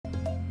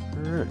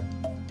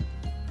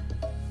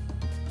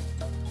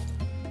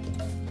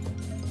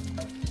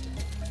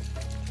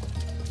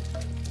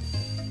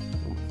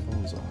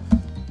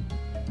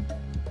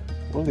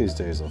One of these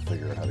days I'll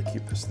figure out how to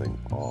keep this thing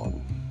on.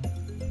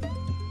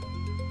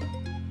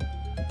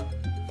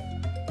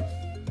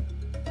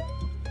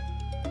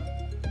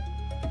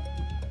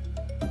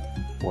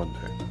 One day.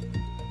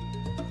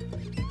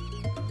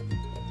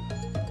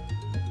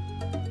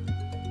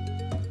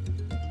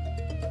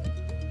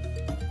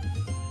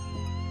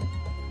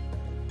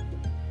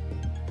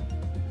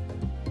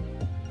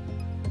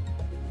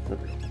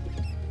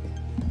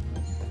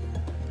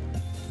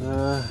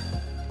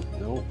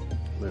 Nope.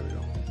 There we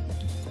go.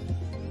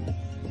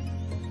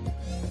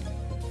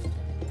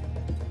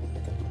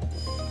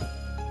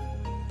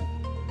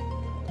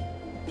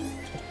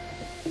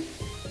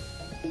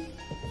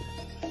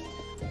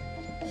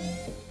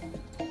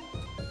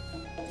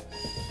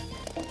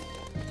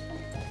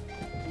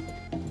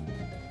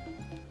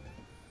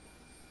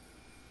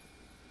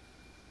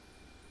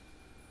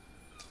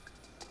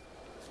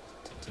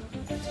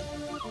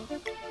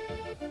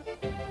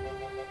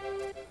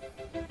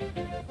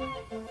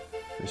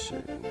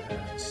 Fishing.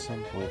 At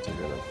some point I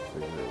gotta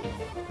figure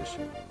out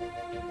fishing.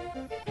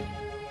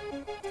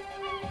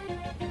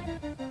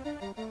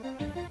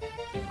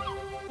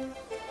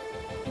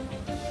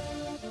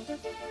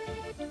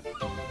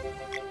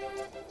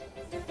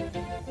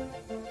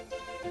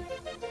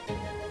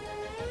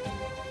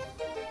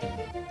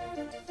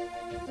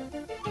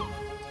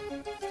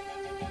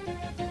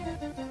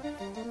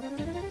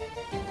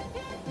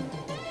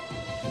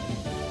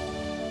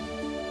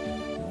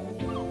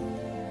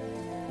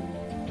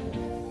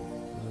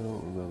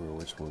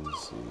 Which one to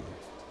see?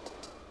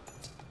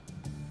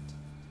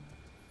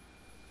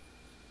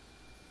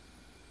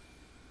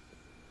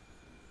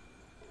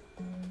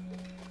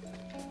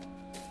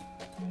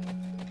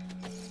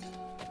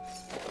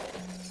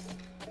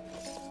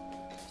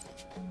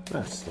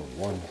 That's the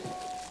one.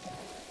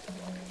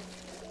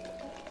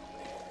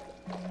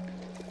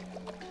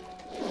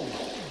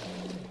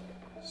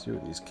 See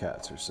what these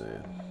cats are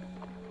saying.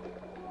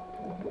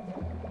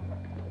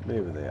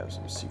 Maybe they have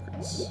some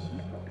secrets.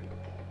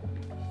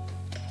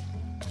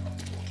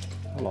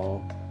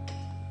 Hello.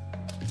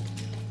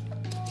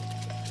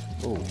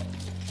 Oh.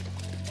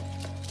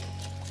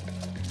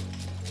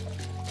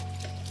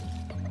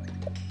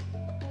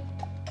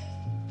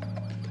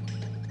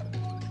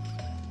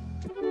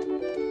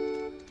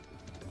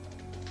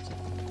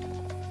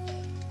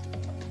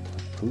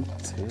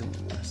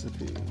 Poutine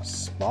recipe.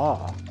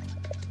 Spa.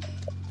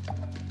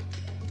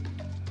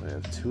 I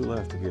have 2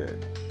 left to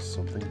get.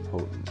 Something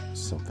potent.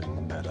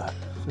 Something meta.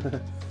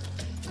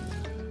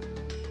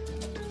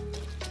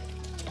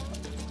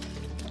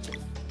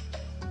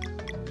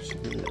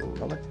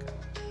 Relic.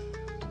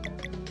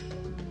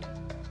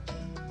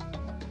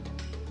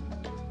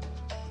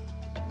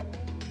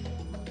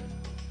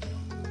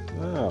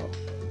 Wow.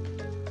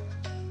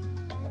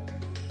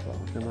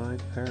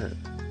 Falcon-eyed parrot.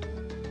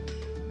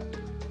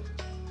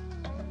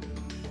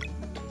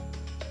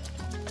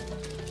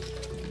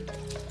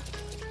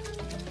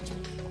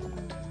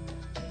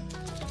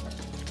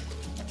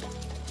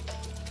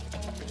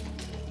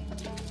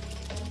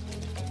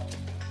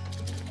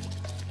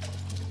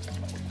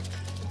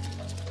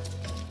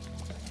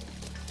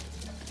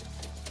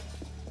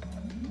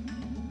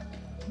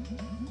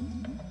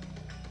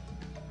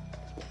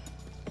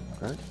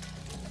 Okay.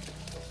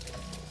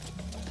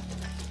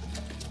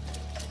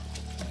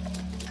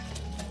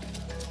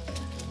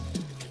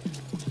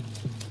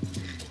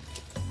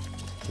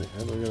 Wait,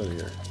 how do we get out of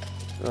here?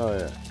 Oh,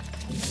 yeah.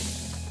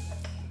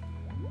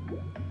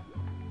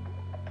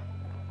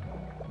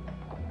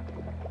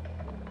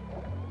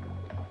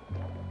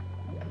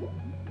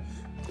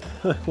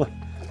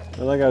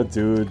 I like how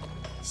dude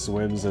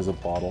swims as a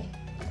bottle.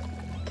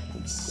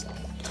 It's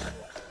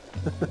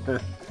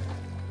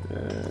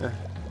yeah.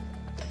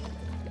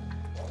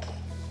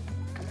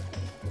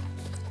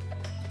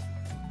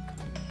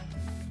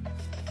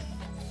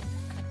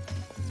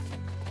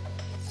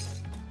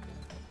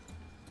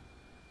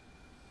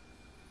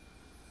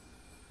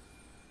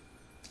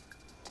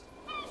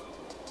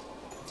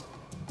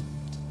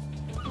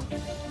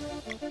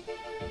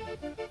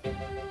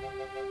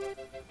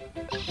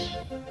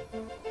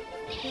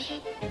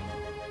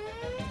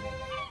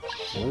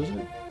 What is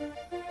it?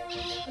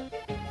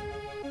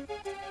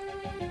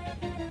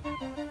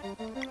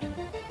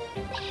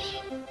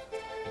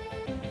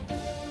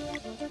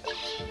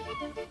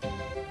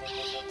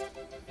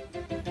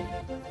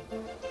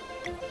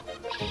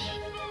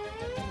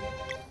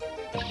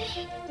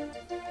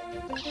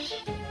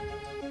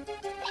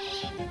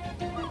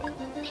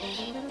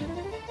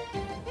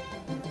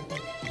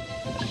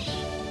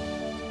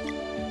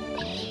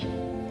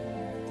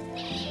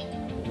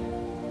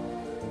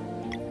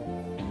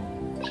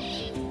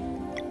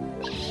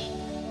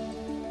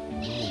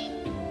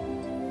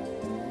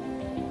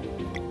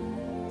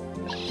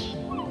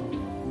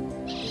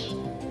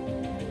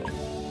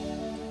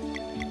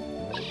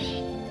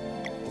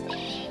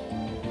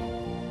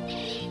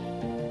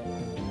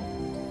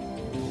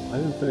 I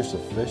didn't finish the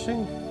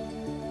fishing?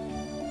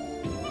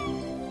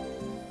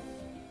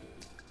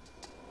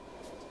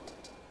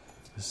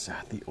 Is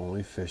that the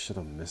only fish that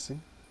I'm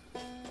missing?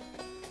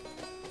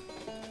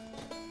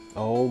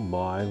 Oh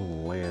my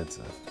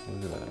Lanta.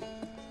 Look at that.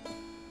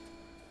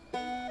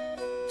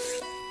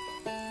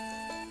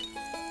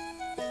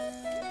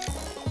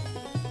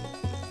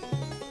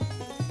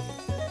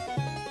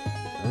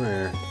 Come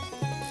here.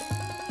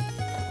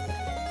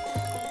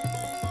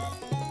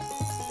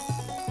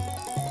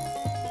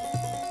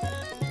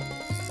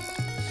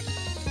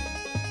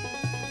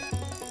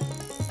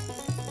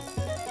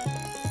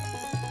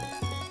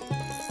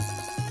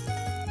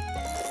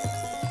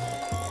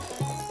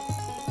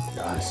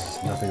 Gosh,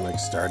 it's nothing like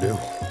Stardew.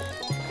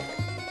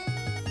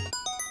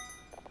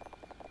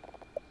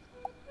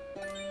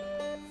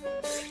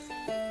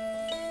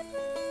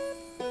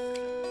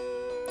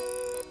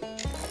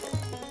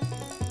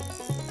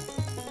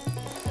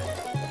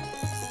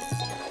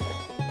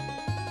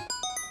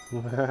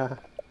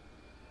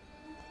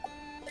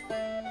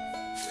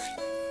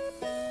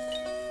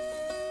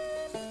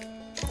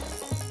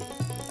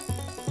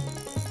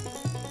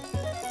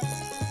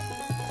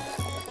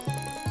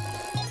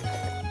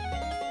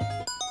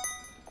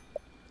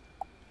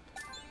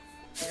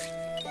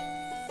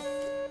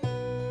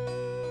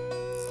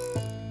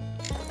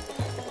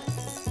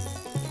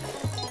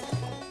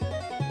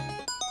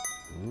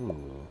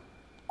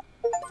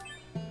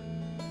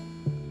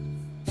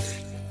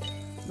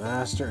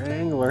 Master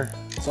Angler.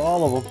 It's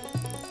all of them.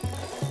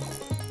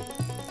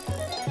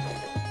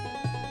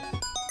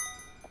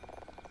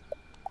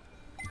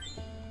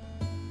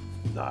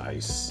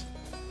 Nice.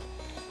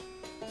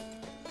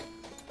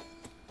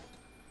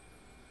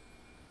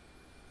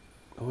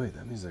 Oh wait,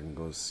 that means I can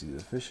go see the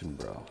fishing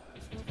bro.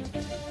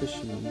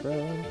 Fishing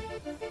bro.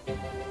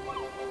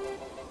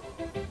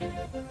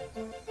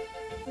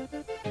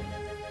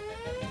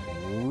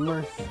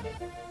 North.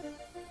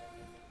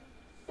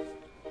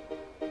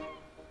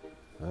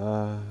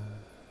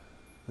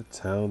 The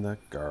town that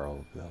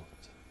Garl built.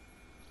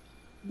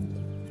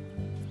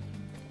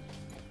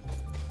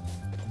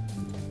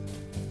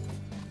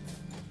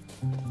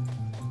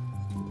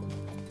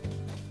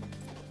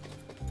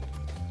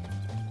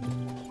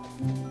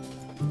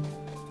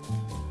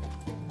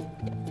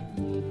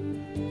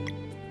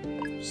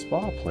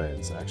 Spa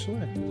plans,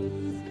 actually.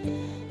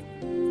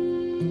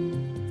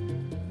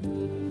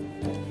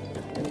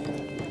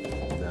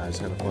 Now I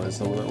just gotta find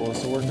someone that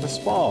wants to work at a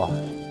spa.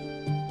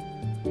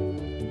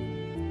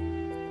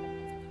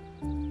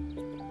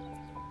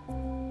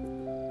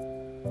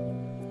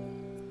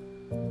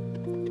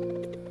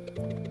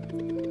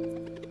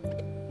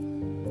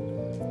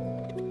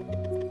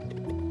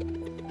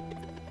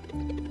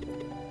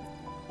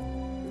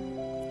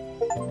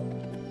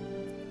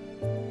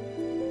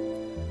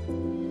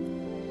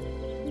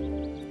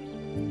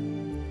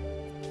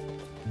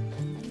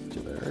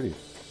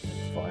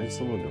 Find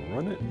someone to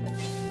run it? I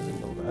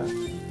didn't know that.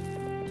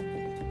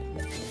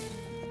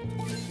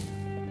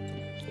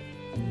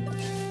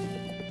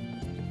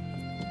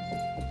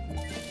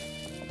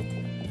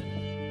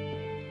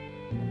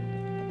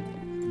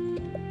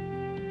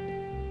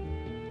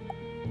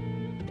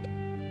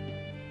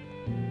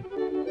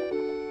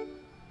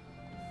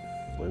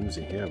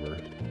 Flimsy hammer.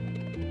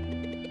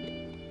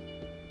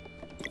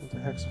 What the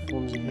heck's a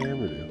flimsy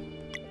hammer do?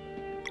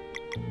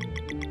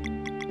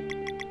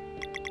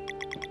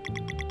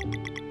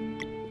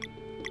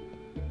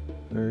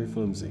 Very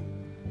flimsy.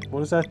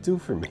 What does that do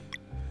for me?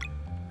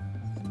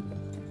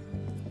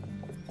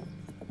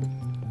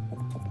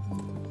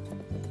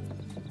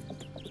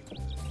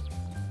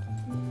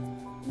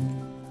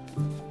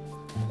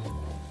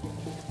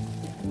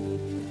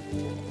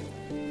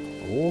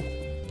 Oh.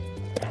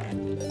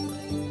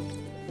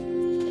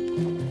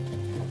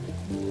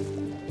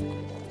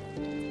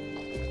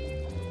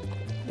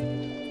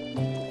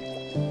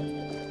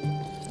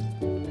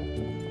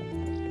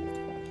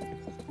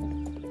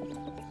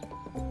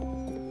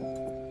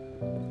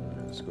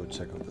 Let's go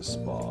check out the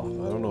spa. I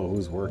don't know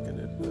who's working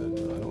it, but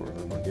I don't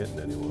remember getting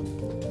anyone.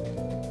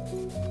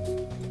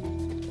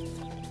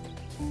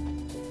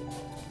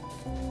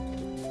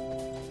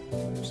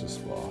 There's a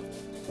spa.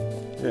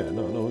 Yeah,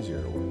 no one's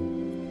here to work.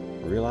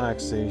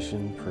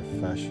 Relaxation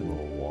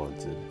professional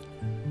wanted.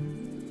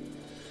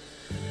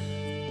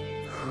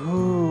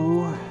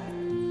 Who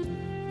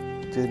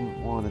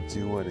didn't want to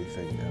do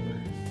anything ever?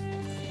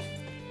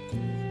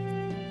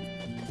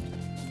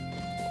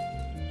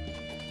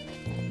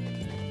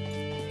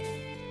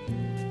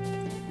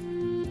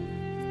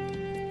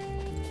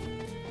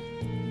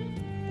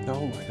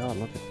 Oh my god,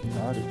 look at the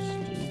produce.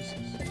 Jesus.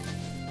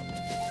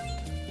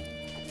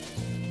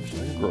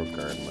 I could grow a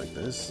garden like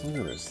this. Look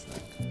at this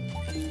thing.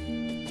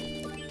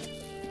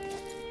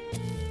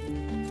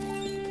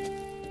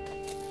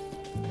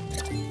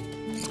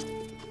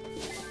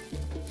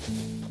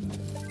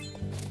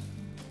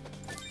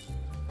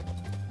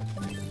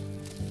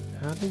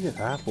 How do you get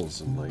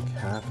apples in like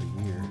half a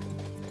year?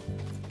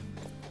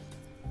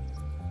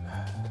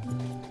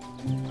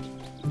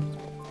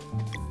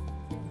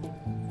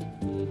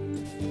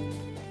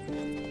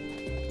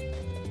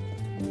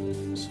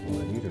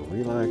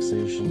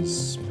 Relaxation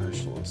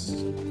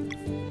specialist.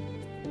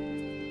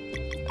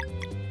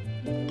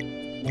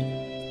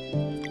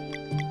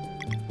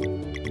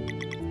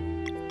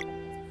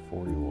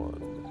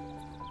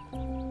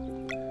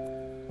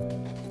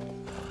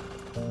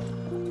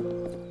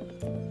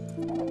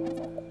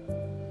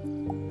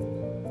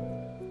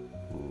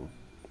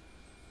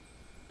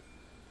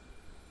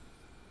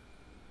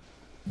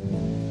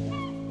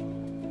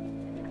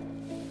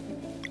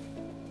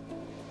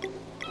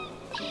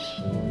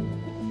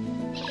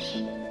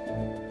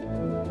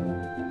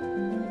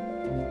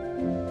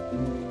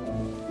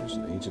 There's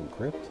an ancient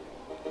crypt.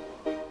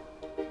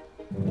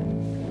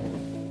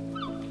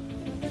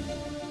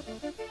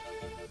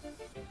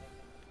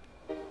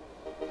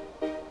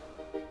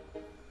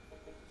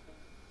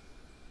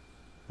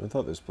 I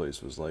thought this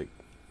place was like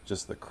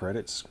just the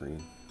credits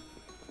screen.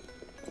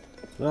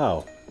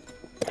 Oh.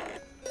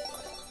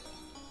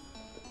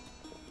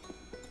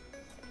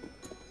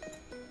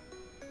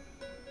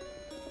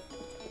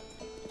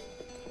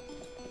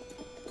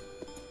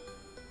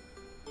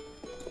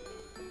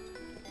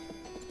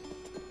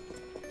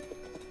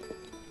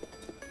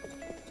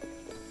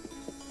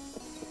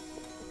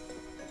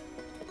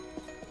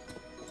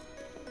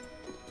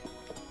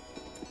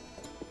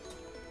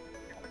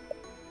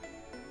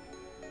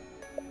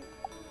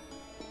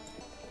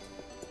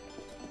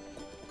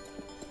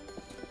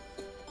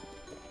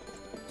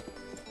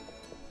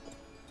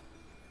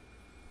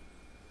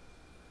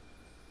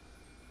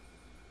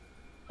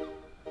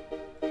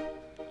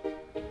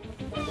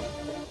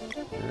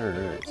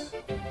 Alright.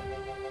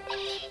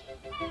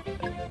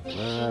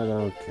 I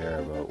don't care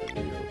about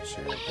wheel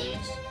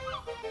champions.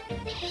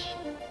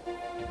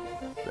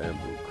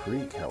 Bamboo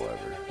Creek,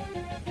 however.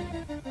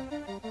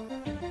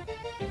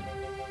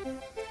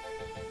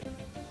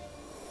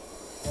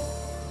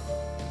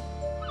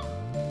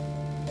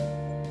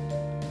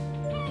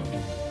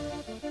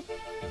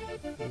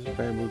 There's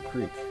Bamboo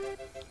Creek.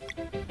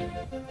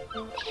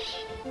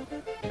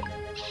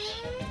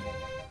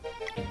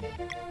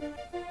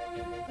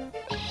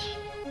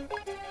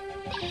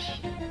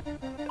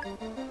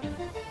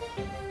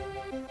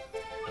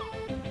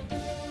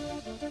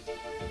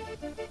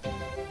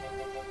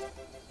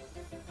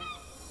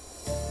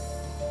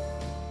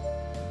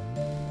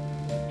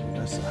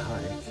 That's a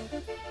hike.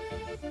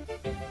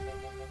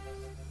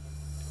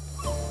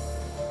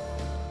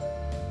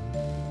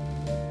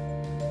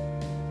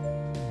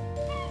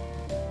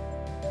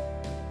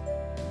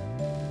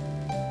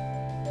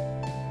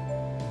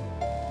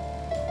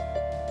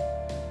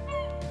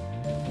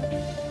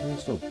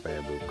 There's no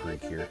Bamboo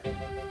Creek here.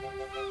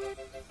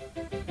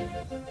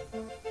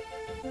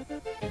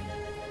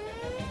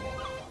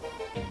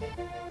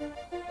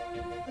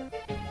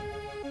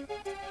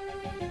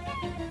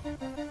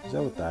 Is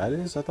that what that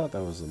is? I thought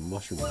that was a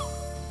mushroom.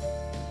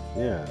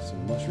 Yeah, it's a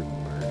mushroom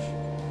marsh.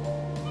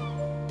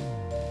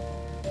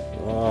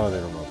 Oh, they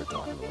don't know what they're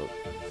talking about.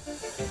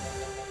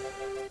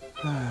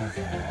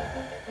 Okay.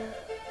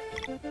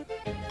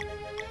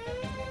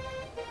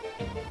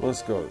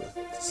 Let's go with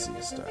the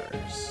sea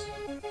stars.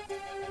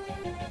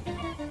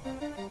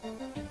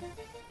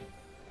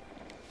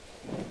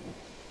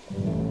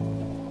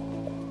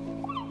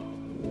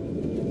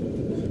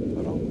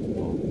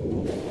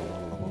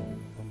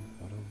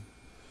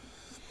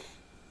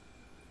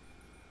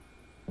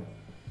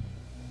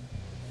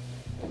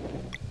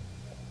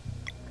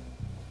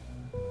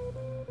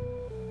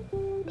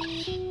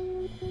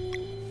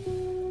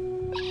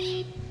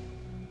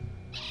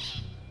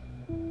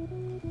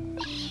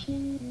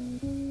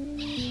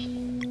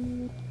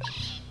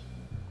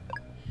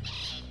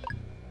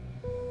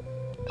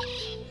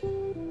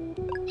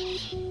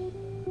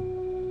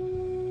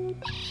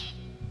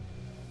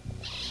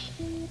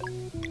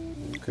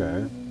 Okay.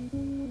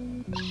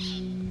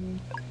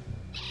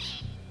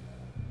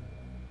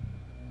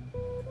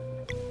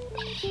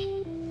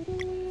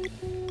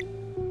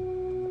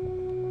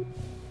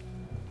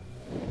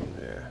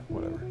 Yeah,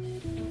 whatever.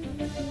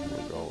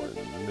 We're going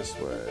this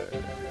way.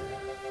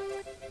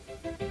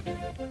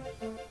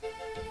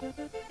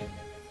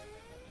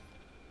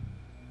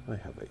 I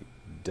have a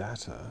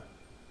data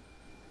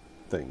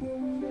thing.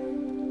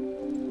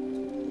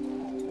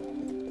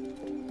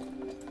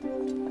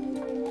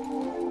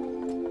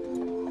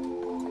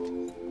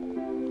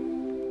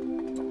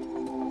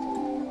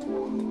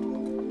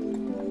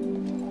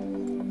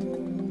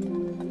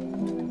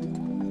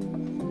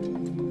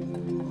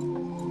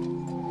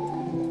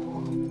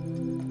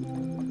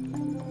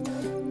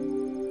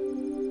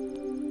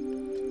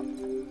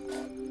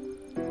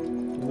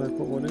 Did I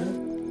put one in?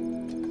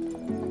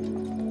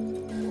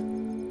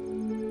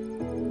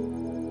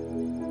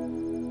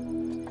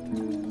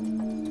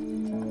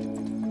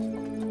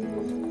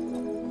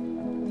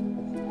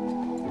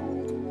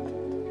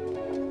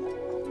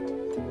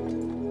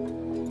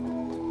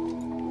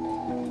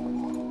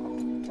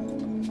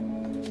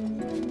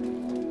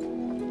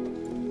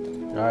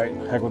 Alright,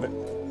 heck with it.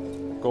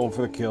 Going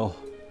for the kill.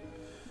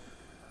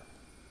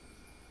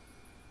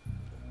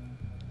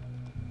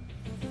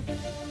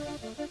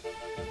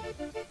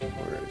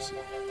 Where is he?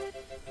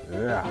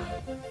 Yeah.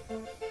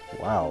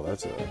 Wow,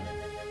 that's a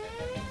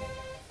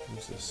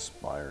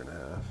spire and a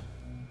half.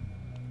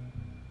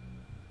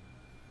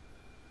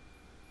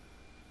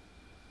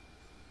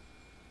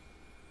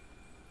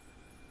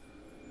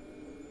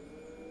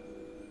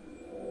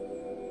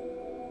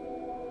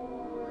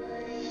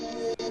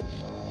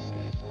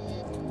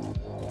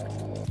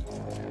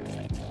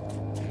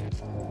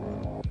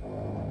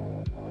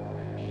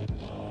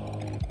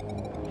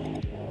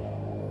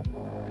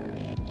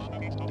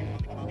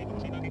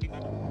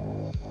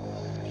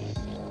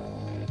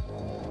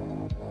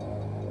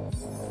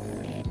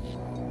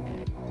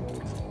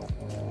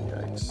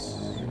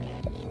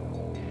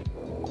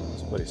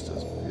 This place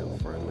doesn't feel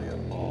friendly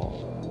at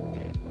all.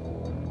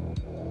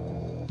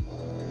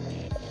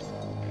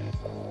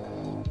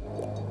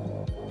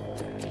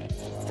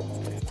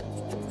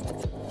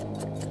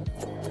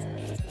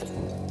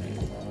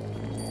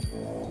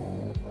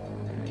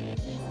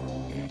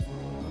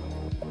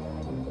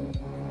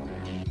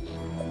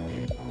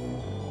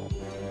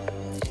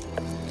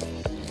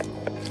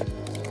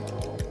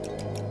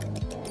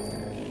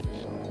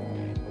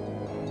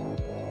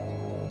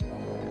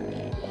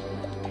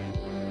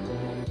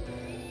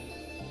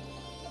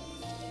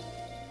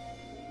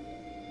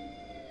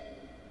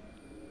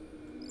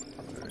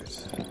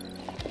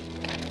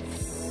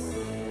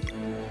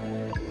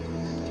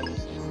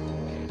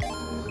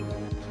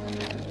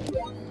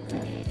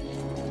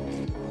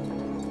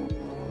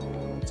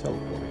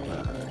 Teleport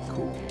back.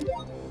 Cool.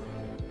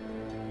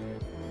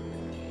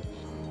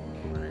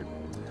 Alright.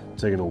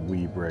 Taking a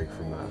wee break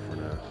from that for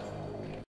now.